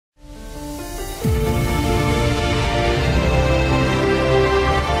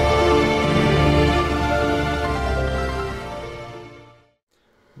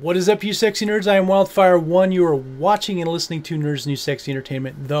What is up, you sexy nerds? I am Wyldfyre1. You are watching and listening to Nerds New Sexy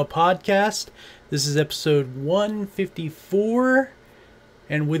Entertainment, the podcast. This is episode 154,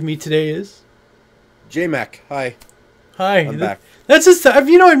 and with me today is Jmac. Hi. Hi. I'm back. That's just, I've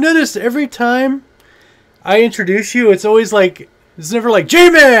noticed every time I introduce you, it's always like, it's never like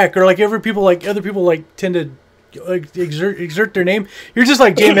Jmac or like other people tend to exert their name. You're just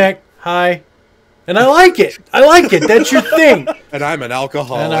like Jmac. Hi. And I like it. That's your thing. And I'm an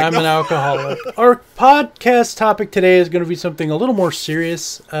alcoholic. And I'm an alcoholic. Our podcast topic today is going to be something a little more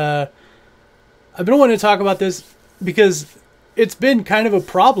serious. I've been wanting to talk about this because it's been kind of a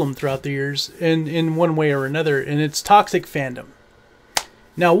problem throughout the years in one way or another, and it's toxic fandom.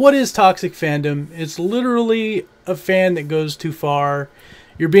 Now, what is toxic fandom? It's literally a fan that goes too far.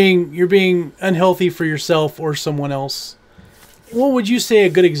 You're being unhealthy for yourself or someone else. What would you say a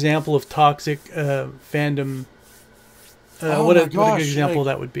good example of toxic fandom? What a good example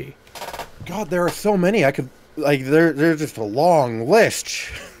that would be? God, there are so many. I could there's just a long list.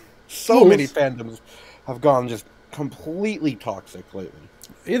 So many fandoms have gone just completely toxic lately.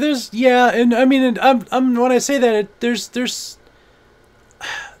 And I mean, I'm when I say that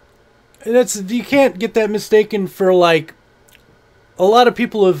you can't get that mistaken for like a lot of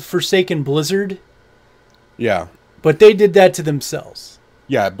people have forsaken Blizzard. Yeah. But they did that to themselves.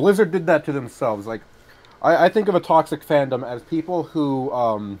 Yeah, Blizzard did that to themselves. Like, I think of a toxic fandom as people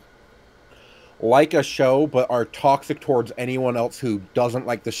who like a show but are toxic towards anyone else who doesn't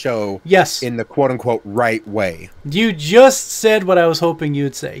like the show. Yes. In the quote-unquote right way. You just said what I was hoping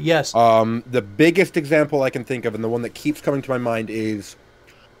you'd say. Yes. The biggest example I can think of, and the one that keeps coming to my mind, is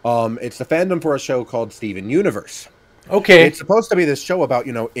it's the fandom for a show called Steven Universe. Okay. It's supposed to be this show about,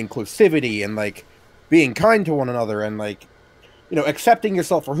 inclusivity and, like, being kind to one another and, like, accepting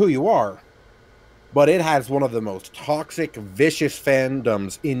yourself for who you are. But it has one of the most toxic, vicious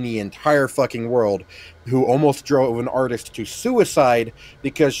fandoms in the entire fucking world, who almost drove an artist to suicide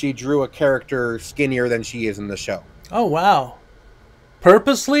because she drew a character skinnier than she is in the show. Oh, wow.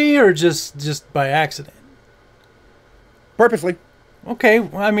 Purposely or just by accident? Purposely. Okay,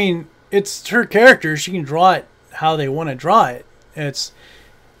 well, I mean, it's her character. She can draw it how they want to draw it. It's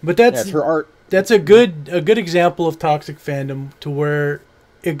her art. That's a good example of toxic fandom, to where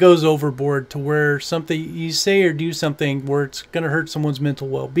it goes overboard, to where something you say or do something where it's going to hurt someone's mental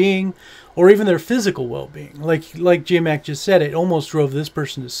well-being or even their physical well-being. Like Jmac just said, it almost drove this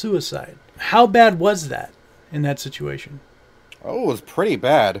person to suicide. How bad was that in that situation? Oh, it was pretty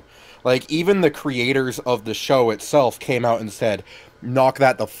bad. Like, even the creators of the show itself came out and said, knock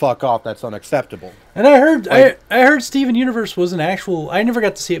that the fuck off, that's unacceptable. And I heard I heard Steven Universe was an actual, I never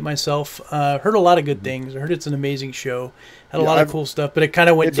got to see it myself. Heard a lot of good things. I heard it's an amazing show. Had a lot of cool stuff, but it kind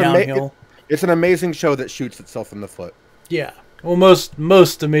of went downhill. It's an amazing show that shoots itself in the foot. Yeah. Well,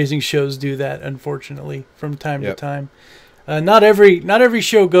 most amazing shows do that, unfortunately, from time to time. Not every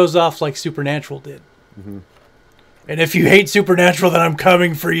show goes off like Supernatural did. Mm-hmm. And if you hate Supernatural, then I'm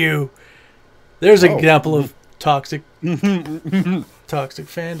coming for you. There's an example of toxic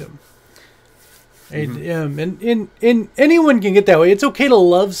fandom. And anyone can get that way. It's okay to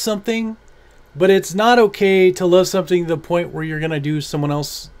love something, but it's not okay to love something to the point where you're going to do someone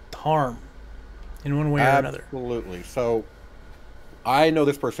else harm in one way or another. Absolutely. So, I know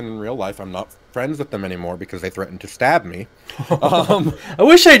this person in real life. I'm not friends with them anymore because they threatened to stab me. I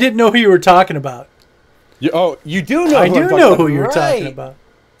wish I didn't know who you were talking about. You do know. I do know who you're talking about.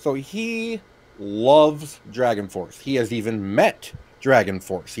 So he loves Dragon Force. He has even met Dragon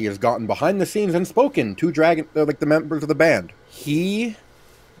Force. He has gotten behind the scenes and spoken to the members of the band. He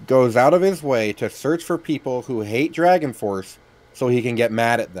goes out of his way to search for people who hate Dragon Force so he can get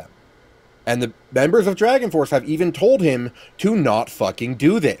mad at them. And the members of Dragon Force have even told him to not fucking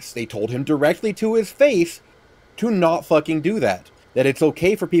do this. They told him directly to his face to not fucking do that. That it's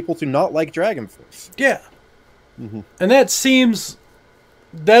okay for people to not like Dragon Force. Yeah. Mm-hmm. And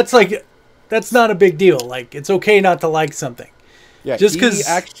that's not a big deal. Like, it's okay not to like something. Yeah, he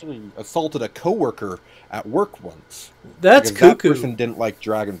actually assaulted a coworker at work once. That's cuckoo. That person didn't like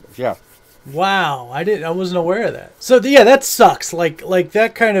Dragon Force. Yeah. Wow, I wasn't aware of that. So yeah, that sucks. Like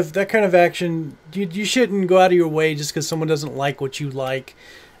that kind of action, you shouldn't go out of your way just because someone doesn't like what you like.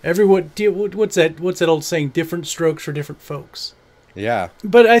 What's that old saying? Different strokes for different folks. Yeah.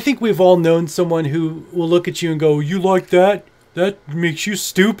 But I think we've all known someone who will look at you and go, "You like that? That makes you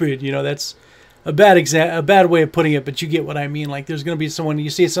stupid." That's a bad way of putting it, but you get what I mean. Like, there's going to be someone, you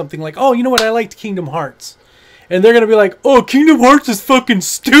say something like, "Oh, you know what? I liked Kingdom Hearts." And they're going to be like, "Oh, Kingdom Hearts is fucking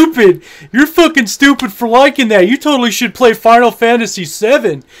stupid. You're fucking stupid for liking that. You totally should play Final Fantasy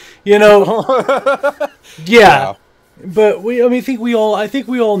VII." Yeah. But I think we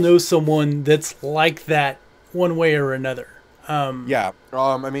all know someone that's like that one way or another. Yeah.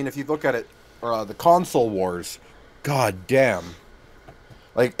 I mean, if you look at it, the console wars, god damn.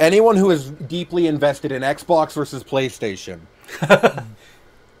 Like, anyone who is deeply invested in Xbox versus PlayStation,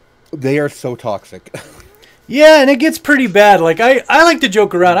 they are so toxic. Yeah, and it gets pretty bad. Like I like to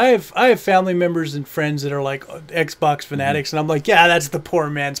joke around. I have family members and friends that are like Xbox fanatics, and I'm like, yeah, that's the poor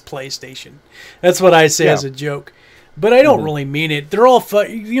man's PlayStation. That's what I say as a joke, but I don't really mean it. They're all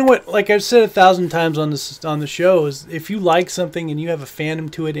fun. You know what? Like I've said 1,000 times on the show, is if you like something and you have a fandom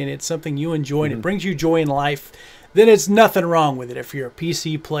to it, and it's something you enjoy and it brings you joy in life, then it's nothing wrong with it. If you're a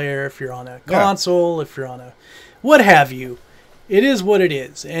PC player, if you're on a console, if you're on a what have you, it is what it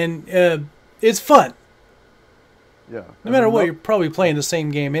is, and it's fun. Yeah. No matter what, you're probably playing the same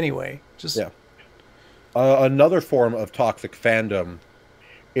game anyway. Just another form of toxic fandom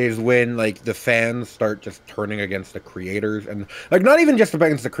is when like the fans start just turning against the creators, and like not even just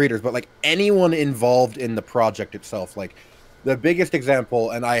against the creators, but like anyone involved in the project itself. Like the biggest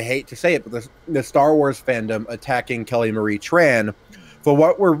example, and I hate to say it, but the Star Wars fandom attacking Kelly Marie Tran for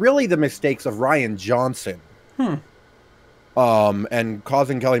what were really the mistakes of Rian Johnson. And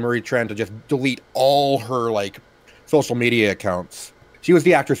causing Kelly Marie Tran to just delete all her like social media accounts. She was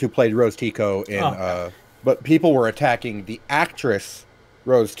the actress who played Rose Tico in but people were attacking the actress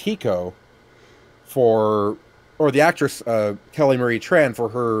Rose Tico or the actress Kelly Marie Tran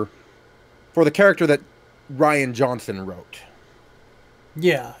for the character that Rian Johnson wrote.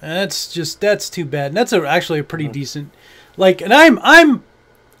 Yeah, and that's too bad. And that's actually a pretty decent, like, and I'm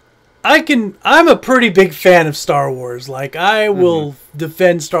a pretty big fan of Star Wars. Like I will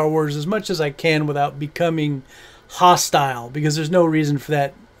defend Star Wars as much as I can without becoming hostile, because there's no reason for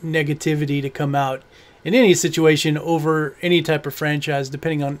that negativity to come out in any situation over any type of franchise,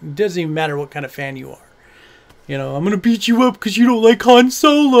 depending on, it doesn't even matter what kind of fan you are. You know, I'm gonna beat you up because you don't like Han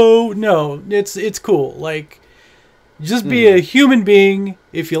Solo. No, it's cool. Like, just be a human being.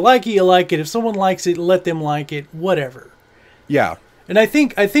 If you like it, you like it. If someone likes it, let them like it. Whatever. Yeah. And I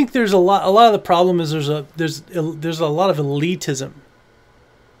think there's a lot of the problem is there's a lot of elitism.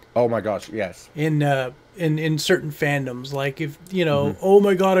 Oh my gosh, yes. In certain fandoms, like if you know, oh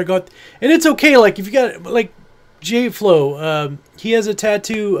my god, I got, and it's okay. Like if you got like J Flo, he has a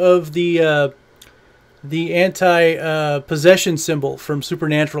tattoo of the anti-possession symbol from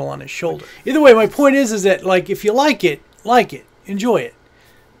Supernatural on his shoulder. Either way, my point is that like if you like it, enjoy it.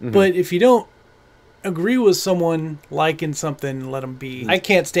 But if you don't agree with someone liking something, let them be. I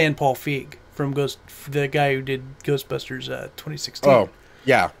can't stand Paul Feig from the guy who did Ghostbusters 2016. Oh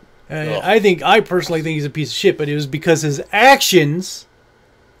yeah. I personally think he's a piece of shit, but it was because his actions,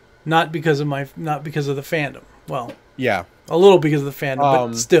 not because of the fandom. Well, yeah, a little because of the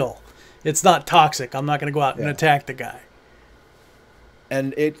fandom, but still, it's not toxic. I'm not going to go out and attack the guy.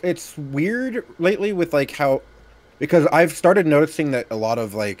 And it's weird lately with like how, because I've started noticing that a lot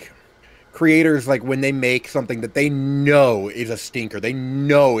of like creators, like when they make something that they know is a stinker, they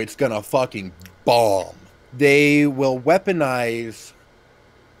know it's gonna fucking bomb, they will weaponize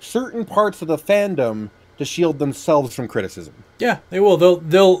certain parts of the fandom to shield themselves from criticism. Yeah, they will.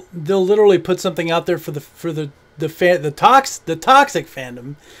 They'll literally put something out there for the toxic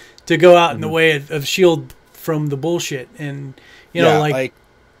fandom to go out in the way of shield from the bullshit. And you know, like,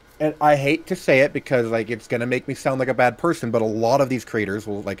 and I hate to say it because like it's gonna make me sound like a bad person, but a lot of these creators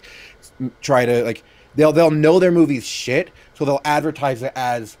will like try to like they'll know their movie's shit, so they'll advertise it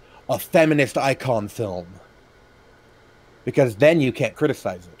as a feminist icon film. Because then you can't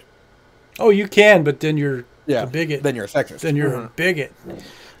criticize it. Oh, you can, but then you're a bigot. Then you're a sexist. Then you're a bigot.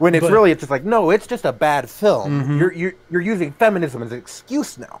 When it's really, it's just like, no, it's just a bad film. You're using feminism as an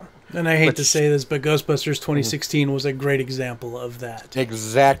excuse now. And I hate to say this, but Ghostbusters 2016 was a great example of that.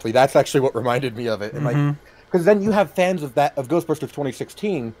 Exactly. That's actually what reminded me of it. And like, because then you have fans of Ghostbusters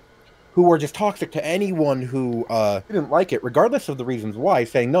 2016 who were just toxic to anyone who didn't like it, regardless of the reasons why,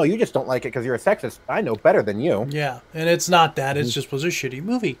 saying, no, you just don't like it because you're a sexist. I know better than you. Yeah, and it's not that. It just was a shitty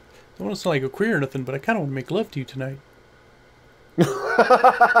movie. I don't want to sound like a queer or nothing, but I kind of want to make love to you tonight.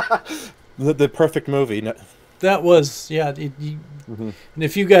 the perfect movie. That was, yeah. And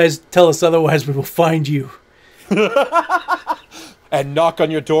if you guys tell us otherwise, we will find you. And knock on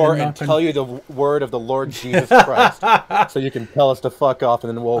your door and tell you the word of the Lord Jesus Christ. So you can tell us to fuck off, and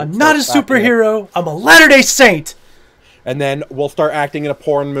then we'll... I'm not a superhero. I'm a Latter-day Saint. And then we'll start acting in a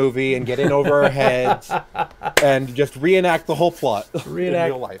porn movie and get in over our heads and just reenact the whole plot in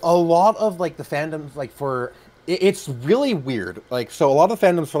real life. A lot of, like, the fandoms, like, for... It's really weird. Like, so a lot of the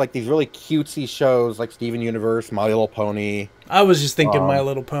fandoms for, like, these really cutesy shows, like Steven Universe, My Little Pony... I was just thinking My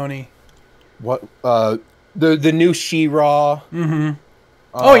Little Pony. What, the new She-Ra. Mm-hmm.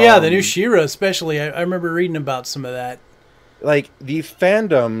 Oh yeah, the new She-Ra especially. I remember reading about some of that. Like, these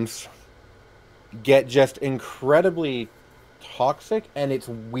fandoms get just incredibly toxic, and it's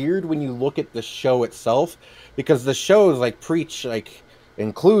weird when you look at the show itself, because the shows like preach like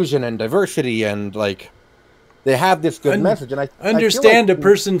inclusion and diversity, and like they have this good message, and I understand I feel like, a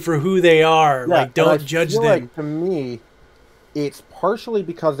person for who they are. Yeah, like, don't judge them. Like, to me, it's partially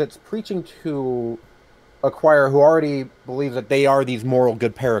because it's preaching to a choir who already believes that they are these moral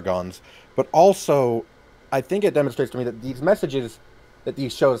good paragons, but also I think it demonstrates to me that these messages that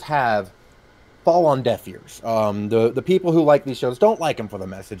these shows have fall on deaf ears. The people who like these shows don't like them for the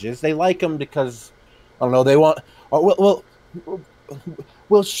messages. They like them because, I don't know, they want, oh,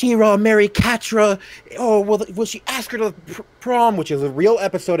 will She-Ra marry Catra? Oh, will she ask her to prom? Which is a real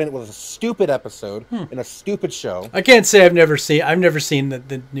episode, and it was a stupid episode in a stupid show. I can't say I've never seen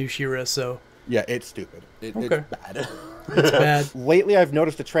the new She-Ra, so yeah, it's stupid. Okay. It's bad. It's bad. Lately, I've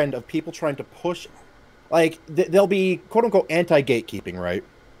noticed a trend of people trying to push, like, they'll be quote unquote anti-gatekeeping, right?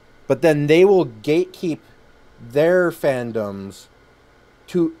 But then they will gatekeep their fandoms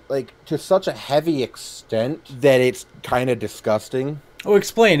to such a heavy extent that it's kind of disgusting. Oh,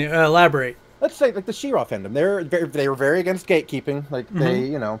 explain. Elaborate. Let's say like the She-Ra fandom. They were very against gatekeeping. Like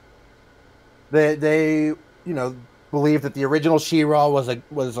they believe that the original She-Ra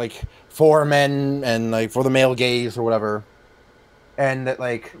was like for men and like for the male gaze or whatever, and that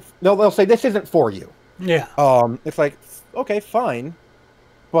like they'll say this isn't for you. Yeah. It's like, okay, fine,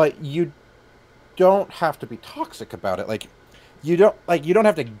 but you don't have to be toxic about it. Like you don't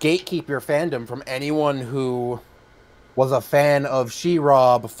have to gatekeep your fandom from anyone who was a fan of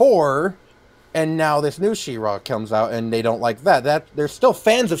She-Ra before, and now this new She-Ra comes out and they don't like that. That they're still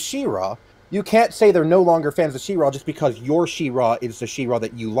fans of She-Ra. You can't say they're no longer fans of She-Ra just because your She-Ra is the She-Ra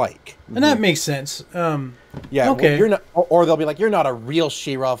that you like. And that makes sense. Yeah, okay. Well, you're not, or they'll be like, you're not a real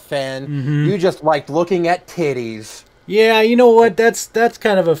She-Ra fan. You just liked looking at titties. Yeah, you know what? That's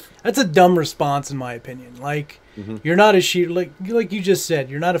kind of that's a dumb response in my opinion. Like, you're not a like you just said,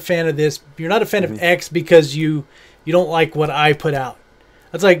 you're not a fan of this. You're not a fan of X because you don't like what I put out.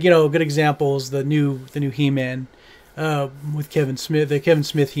 That's like, a good example is the new He-Man. With Kevin Smith, the Kevin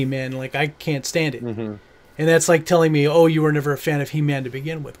Smith He-Man, like I can't stand it. And that's like telling me, oh, you were never a fan of He-Man to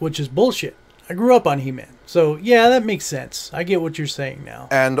begin with, which is bullshit. I grew up on He-Man. So yeah, that makes sense. I get what you're saying now.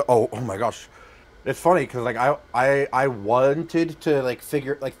 And oh my gosh. It's funny because like I wanted to like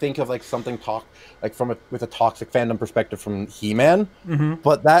think of like something with a toxic fandom perspective from He-Man,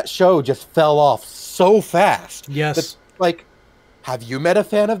 but that show just fell off so fast. Yes. That, like, have you met a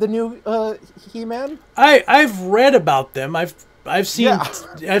fan of the new He-Man? I've read about them. I've seen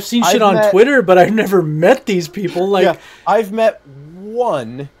shit on Twitter, but I've never met these people. Like I've met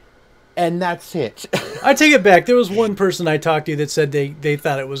one, and that's it. I take it back. There was one person I talked to that said they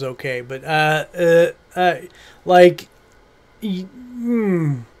thought it was okay, but I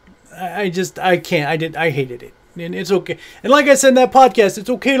can't. I hated it. And it's okay. And like I said in that podcast, it's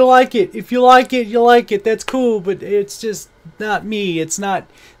okay to like it. If you like it, you like it. That's cool. But it's just not me. It's not.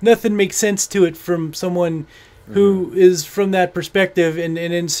 Nothing makes sense to it from someone who is from that perspective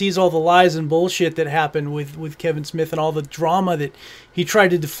and sees all the lies and bullshit that happened with Kevin Smith and all the drama that he tried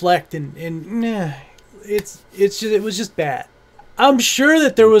to deflect. And it was just bad. I'm sure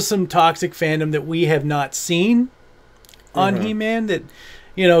that there was some toxic fandom that we have not seen on He-Man that,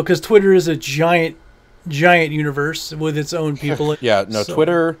 because Twitter is a giant universe with its own people.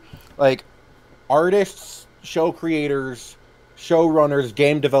 Twitter, like artists, show creators, showrunners,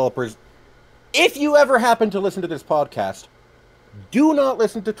 game developers. If you ever happen to listen to this podcast, do not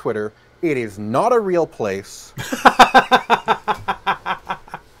listen to Twitter. It is not a real place.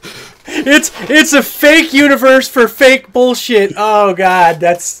 It's a fake universe for fake bullshit. Oh god,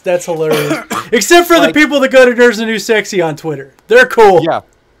 that's hilarious. Except for the people that go to Nerds and New Sexy on Twitter. They're cool. Yeah.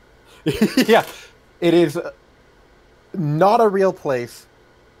 Yeah. It is not a real place.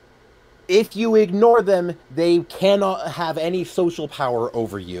 If you ignore them, they cannot have any social power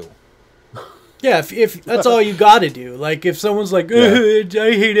over you. Yeah, if that's all you got to do. Like, if someone's like, I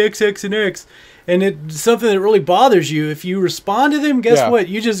hate XX and X, and it's something that really bothers you, if you respond to them, guess what?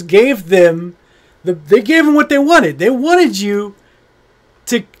 You just gave them, they gave them what they wanted. They wanted you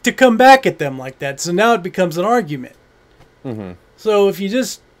to come back at them like that. So now it becomes an argument. So if you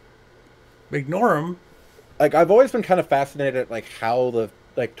just ignore them. Like, I've always been kind of fascinated at like how the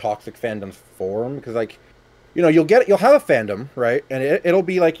like toxic fandoms form, because like, you'll have a fandom, right? And it'll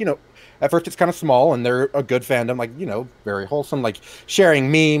be like, at first it's kind of small and they're a good fandom, like, very wholesome, like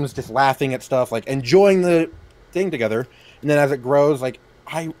sharing memes, just laughing at stuff, like enjoying the thing together. And then as it grows, like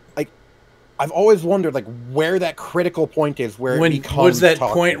I I've always wondered like where that critical point is where it becomes what's that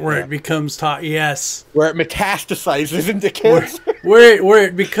toxic, point where it becomes yes, where it metastasizes into kids, where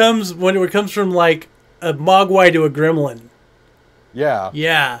it becomes when it comes from like a mogwai to a gremlin.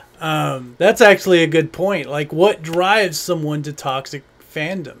 Yeah. That's actually a good point. Like, what drives someone to toxic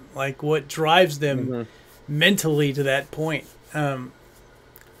fandom? Like, what drives them mentally to that point?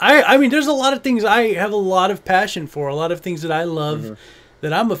 I mean, there's a lot of things I have a lot of passion for, a lot of things that I love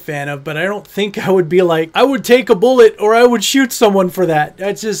that I'm a fan of, but I don't think I would be like, I would take a bullet or I would shoot someone for that.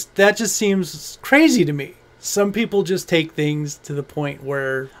 That just seems crazy to me. Some people just take things to the point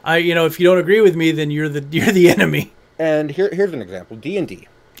where if you don't agree with me, then you're the enemy. And here's an example: D&D.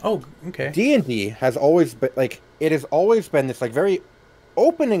 Oh, okay. D&D has always been like it has always been this like very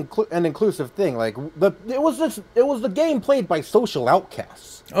open and inclusive thing. Like it was the game played by social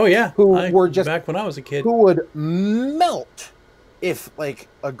outcasts. Oh yeah, who were just back when I was a kid. Who would melt if like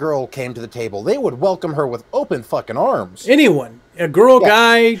a girl came to the table. They would welcome her with open fucking arms. Anyone, a girl,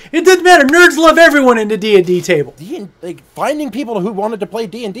 guy, it doesn't matter. Nerds love everyone in the D&D table. Like finding people who wanted to play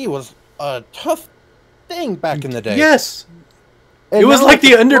D&D was a tough thing back in the day. Yes. And it was like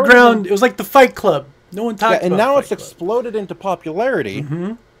the underground, it was like the Fight Club. No one talked about it. And now it's exploded into popularity.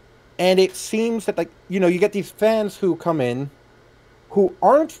 And it seems that, like, you get these fans who come in who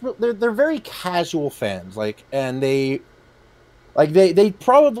aren't, they're very casual fans. Like, and they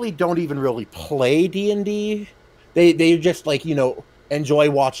probably don't even really play D&D. They just, like, enjoy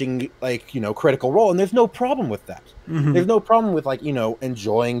watching, like, Critical Role. And there's no problem with that. There's no problem with, like,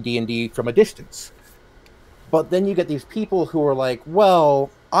 enjoying D&D from a distance. But then you get these people who are like, well,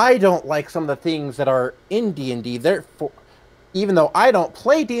 I don't like some of the things that are in D&D. Therefore, even though I don't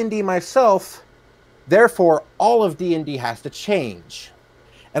play D&D myself, therefore all of D&D has to change.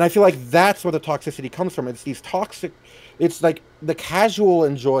 And I feel like that's where the toxicity comes from. It's these toxic, it's like the casual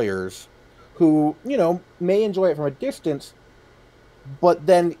enjoyers who, may enjoy it from a distance, but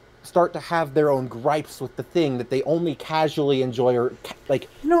then start to have their own gripes with the thing that they only casually enjoy or like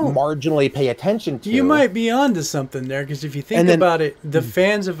marginally pay attention to. You might be onto something there, because if you think about it, the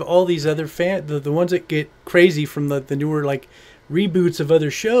fans of all these other the ones that get crazy from the newer like reboots of other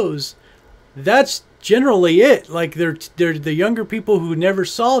shows, that's generally it. Like they're the younger people who never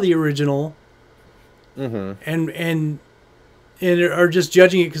saw the original, and are just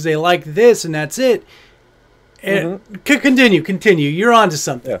judging it because they like this and that's it. And continue. You're onto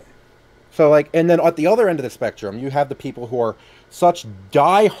something. Yeah. So, like, and then at the other end of the spectrum, you have the people who are such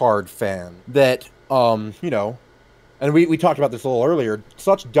diehard fans that, and we talked about this a little earlier,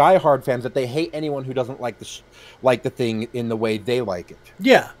 such diehard fans that they hate anyone who doesn't like the thing in the way they like it.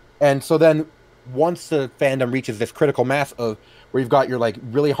 Yeah. And so then, once the fandom reaches this critical mass of where you've got your, like,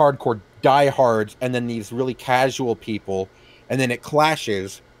 really hardcore diehards and then these really casual people, and then it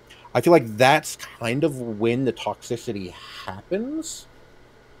clashes, I feel like that's kind of when the toxicity happens.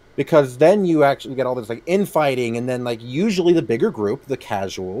 Because then you actually get all this like infighting, and then like usually the bigger group, the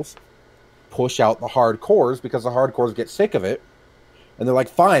casuals, push out the hardcores because the hardcores get sick of it, and they're like,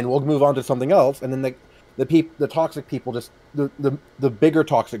 "Fine, we'll move on to something else." And then the toxic people just the bigger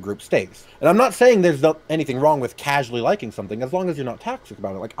toxic group stays. And I'm not saying there's anything wrong with casually liking something as long as you're not toxic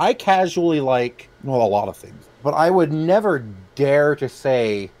about it. Like I casually like a lot of things, but I would never dare to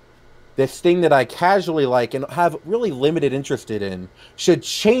say this thing that I casually like and have really limited interest in should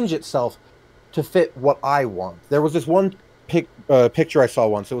change itself to fit what I want. There was this one picture I saw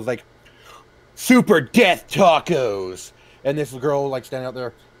once. It was like, super death tacos. And this girl like standing out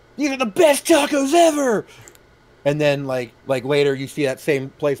there, these are the best tacos ever. And then like later you see that same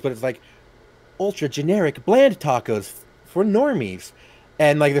place, but it's like ultra generic bland tacos for normies.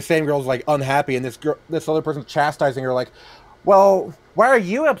 And like the same girl's like unhappy, and this other person's chastising her like, well, why are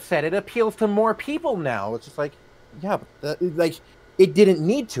you upset? It appeals to more people now. It's just like, yeah, but like it didn't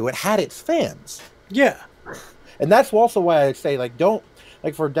need to. It had its fans. Yeah. And that's also why I say, like, don't,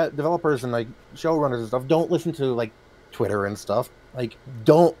 like, for developers and like showrunners and stuff, don't listen to like Twitter and stuff. Like,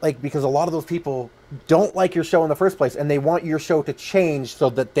 don't, like, because a lot of those people don't like your show in the first place, and they want your show to change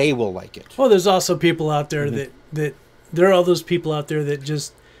so that they will like it. Well, there's also people out there that there are all those people out there that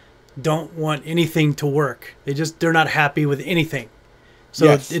just don't want anything to work. They're not happy with anything. So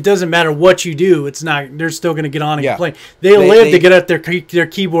it doesn't matter what you do. It's not. They're still going to get on and complain. They live to get at their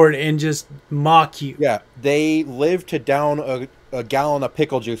keyboard and just mock you. Yeah, they live to down a gallon of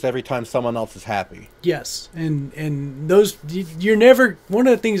pickle juice every time someone else is happy. Yes, and those you're never. One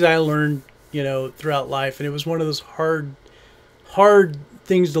of the things I learned, throughout life, and it was one of those hard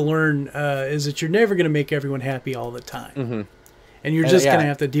things to learn, is that you're never going to make everyone happy all the time, and you're just going to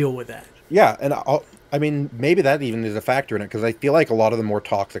have to deal with that. Yeah, and I mean, maybe that even is a factor in it, because I feel like a lot of the more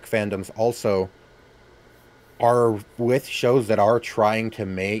toxic fandoms also are with shows that are trying to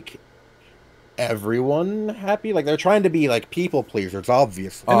make everyone happy. Like, they're trying to be, like, people pleasers,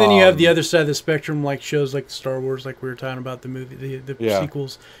 obviously. And then you have the other side of the spectrum, like shows like Star Wars, like we were talking about, the movie, the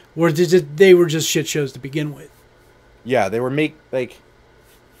sequels, where they were just shit shows to begin with. Yeah, they were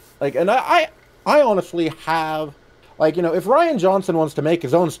and I honestly have, like, you know, if Rian Johnson wants to make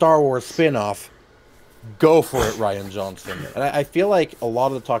his own Star Wars spin-off, go for it, Rian Johnson. And I feel like a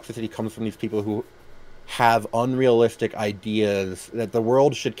lot of the toxicity comes from these people who have unrealistic ideas that the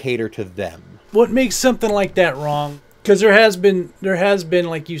world should cater to them. What makes something like that wrong? Because there has been,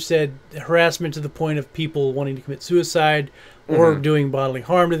 like you said, harassment to the point of people wanting to commit suicide or doing bodily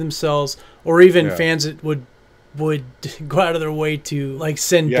harm to themselves, or even fans that would go out of their way to, like,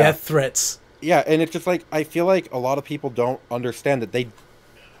 send death threats. Yeah, and it's just like, I feel like a lot of people don't understand that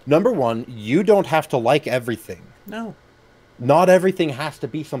number one, you don't have to like everything. No. Not everything has to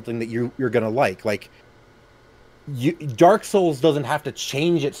be something that you're going to like. Like, Dark Souls doesn't have to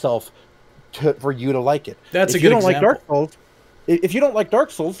change itself for you to like it. That's a good example. Like Dark Souls, if you don't like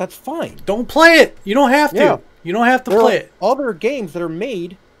Dark Souls, that's fine. Don't play it. You don't have to. Yeah. You don't have to play it. Other games that are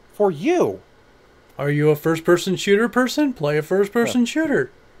made for you. Are you a first-person shooter person? Play a first-person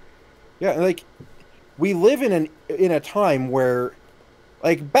shooter. Yeah, like, we live in a time where,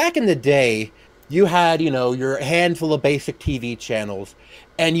 like, back in the day, you had, you know, your handful of basic TV channels,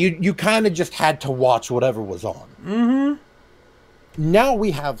 and you kind of just had to watch whatever was on. Mm-hmm. Now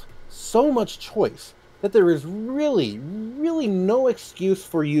we have so much choice that there is really, really no excuse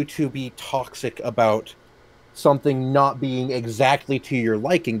for you to be toxic about something not being exactly to your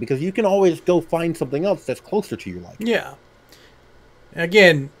liking, because you can always go find something else that's closer to your liking. Yeah.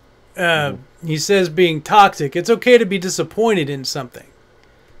 Again, he says being toxic, it's okay to be disappointed in something.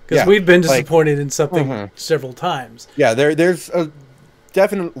 Because we've been disappointed in something several times. Yeah, there's a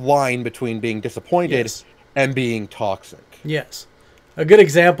definite line between being disappointed and being toxic. Yes. A good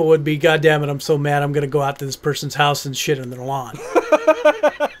example would be, God damn it, I'm so mad I'm going to go out to this person's house and shit on their lawn.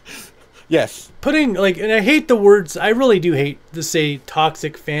 Yes. Putting, like, and I hate the words, I really do hate to say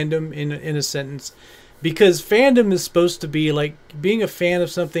toxic fandom in a sentence, because fandom is supposed to be, like, being a fan of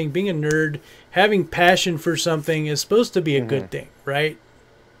something, being a nerd, having passion for something is supposed to be a good thing, right?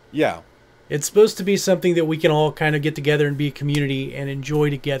 Yeah. It's supposed to be something that we can all kind of get together and be a community and enjoy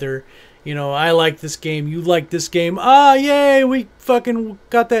together. You know, I like this game, you like this game. Ah, yay, we fucking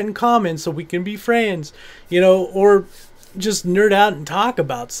got that in common, so we can be friends. You know, or just nerd out and talk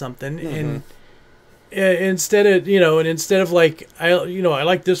about something. And instead of like, I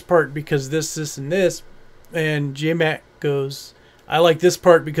like this part because this, and this. And Jmac goes, I like this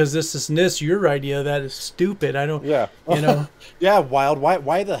part because this, and this. Your idea, that is stupid. I don't, you know. Yeah, Wild.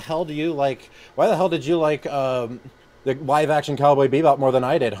 Why the hell did you like the live action Cowboy Bebop more than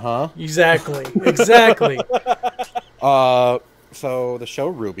I did, huh? Exactly. So the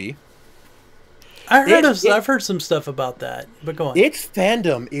show RWBY. I've heard some stuff about that, but go on. Its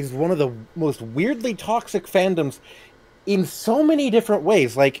fandom is one of the most weirdly toxic fandoms in so many different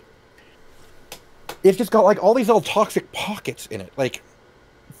ways. Like, it's just got, like, all these little toxic pockets in it. Like,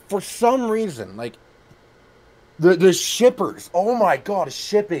 for some reason, like, the shippers. Oh my god,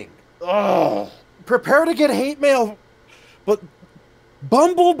 shipping. Ugh. Prepare to get hate mail. But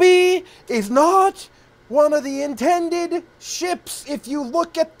Bumblebee is not one of the intended ships if you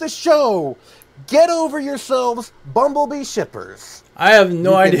look at the show. Get over yourselves, Bumblebee shippers. I have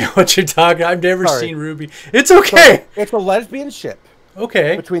no idea what you're talking. I've never seen RWBY. It's okay. So, it's a lesbian ship.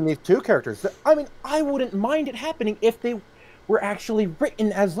 Okay. Between these two characters. I mean, I wouldn't mind it happening if they were actually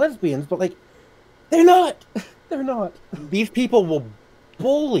written as lesbians, but, like, they're not. They're not. These people will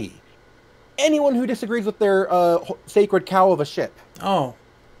bully anyone who disagrees with their sacred cow of a ship. Oh,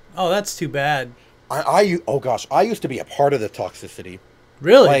 that's too bad. Oh gosh, I used to be a part of the toxicity.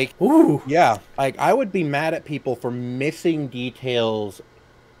 Really? Like, ooh, yeah. Like, I would be mad at people for missing details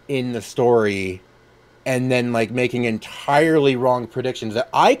in the story, and then, like, making entirely wrong predictions that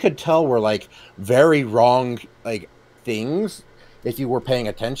I could tell were, like, very wrong, like, things if you were paying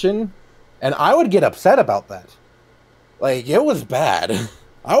attention, and I would get upset about that. Like, it was bad.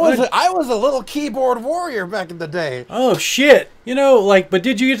 I was a little keyboard warrior back in the day. Oh shit! You know, like, but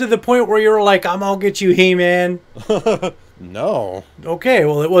did you get to the point where you were like, "I'm gonna get you, He-Man"? No. Okay,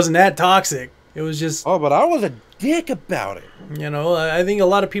 well, it wasn't that toxic. It was just. Oh, but I was a dick about it. You know, I think a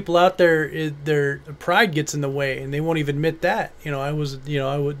lot of people out there, their pride gets in the way, and they won't even admit that. You know, I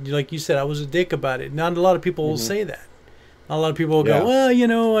would, like you said, I was a dick about it. Not a lot of people will say that. A lot of people will go, Yeah. well, you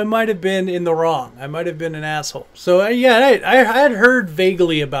know, I might have been in the wrong. I might have been an asshole. So, yeah, I had heard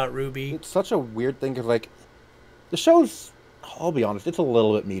vaguely about Ruby. It's such a weird thing because, like, the show's, I'll be honest, it's a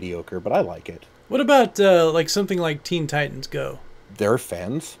little bit mediocre, but I like it. What about, like, something like Teen Titans Go? They're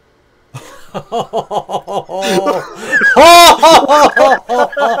fans. Oh,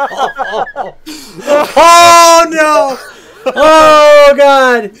 no! Oh,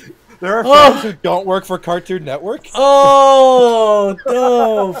 God! There are fans who don't work for Cartoon Network. Oh,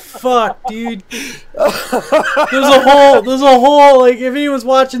 fuck, dude. There's a whole, like, if anyone's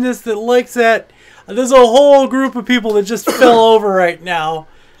watching this that likes that, there's a whole group of people that just fell over right now.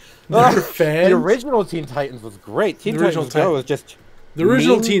 They're fans. The original Teen Titans was great. Teen Titans Go was just... The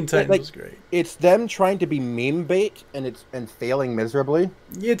original Teen Titans was great. It's them trying to be meme bait and failing miserably.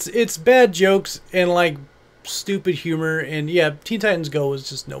 It's bad jokes and, like, stupid humor, and yeah, Teen Titans Go was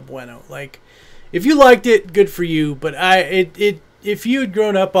just no bueno. Like, if you liked it, good for you. But if you had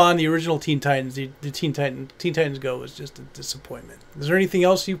grown up on the original Teen Titans, the Teen Titans Go was just a disappointment. Is there anything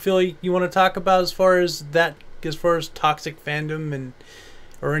else you feel you want to talk about as far as toxic fandom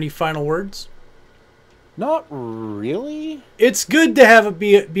or any final words? Not really. It's good to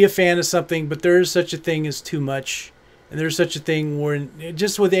be a fan of something, but there is such a thing as too much, and there's such a thing where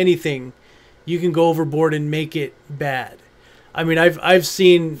just with anything, you can go overboard and make it bad. I mean, I've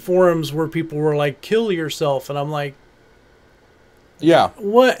seen forums where people were like, "Kill yourself," and I'm like, "Yeah,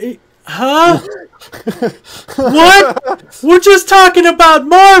 what? Huh? What? We're just talking about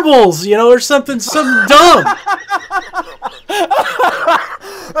marbles, you know, or something dumb."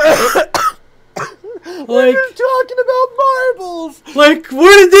 We're just talking about marbles. Like,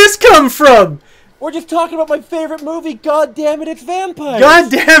 where did this come from? We're just talking about my favorite movie. God damn it, it's vampires.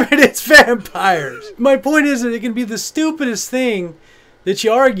 God damn it, it's vampires. My point is that it can be the stupidest thing that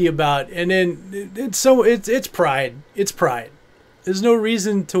you argue about, and then it's pride. It's pride. There's no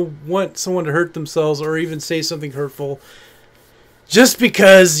reason to want someone to hurt themselves or even say something hurtful just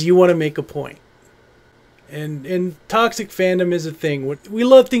because you want to make a point. And toxic fandom is a thing. We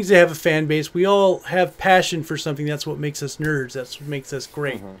love things that have a fan base. We all have passion for something. That's what makes us nerds. That's what makes us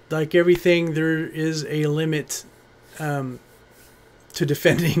great. Mm-hmm. Like everything, there is a limit to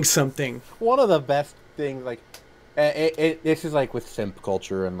defending something. One of the best things, like, this is like with simp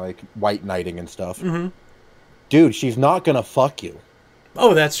culture and like white knighting and stuff. Mm-hmm. Dude, she's not gonna fuck you.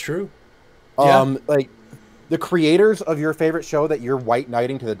 Oh, that's true. Yeah. Like the creators of your favorite show that you're white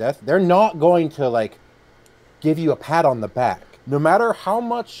knighting to the death, they're not going to like give you a pat on the back. No matter how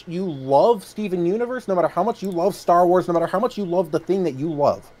much you love Steven Universe, no matter how much you love Star Wars, no matter how much you love the thing that you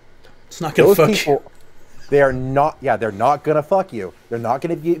love, it's not gonna fuck you. They're not. Yeah, they're not gonna fuck you. They're not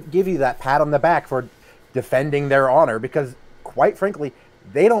gonna give you that pat on the back for defending their honor because, quite frankly,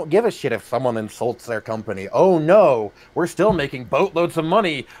 they don't give a shit if someone insults their company. Oh no, we're still making boatloads of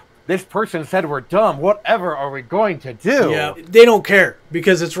money. This person said we're dumb. Whatever are we going to do? Yeah, they don't care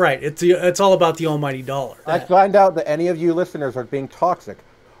because it's right. It's all about the almighty dollar. I find out that any of you listeners are being toxic,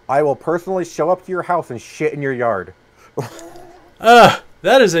 I will personally show up to your house and shit in your yard. That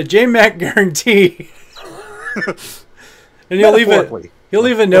is a Jmac guarantee. And he'll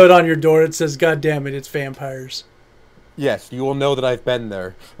leave a note on your door that says, "God damn it, it's vampires." Yes, you will know that I've been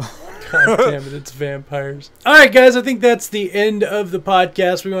there. God damn it, it's vampires. All right, guys, I think that's the end of the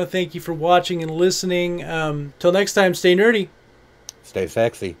podcast. We want to thank you for watching and listening. Till next time, stay nerdy. Stay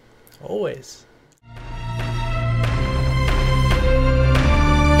sexy. Always.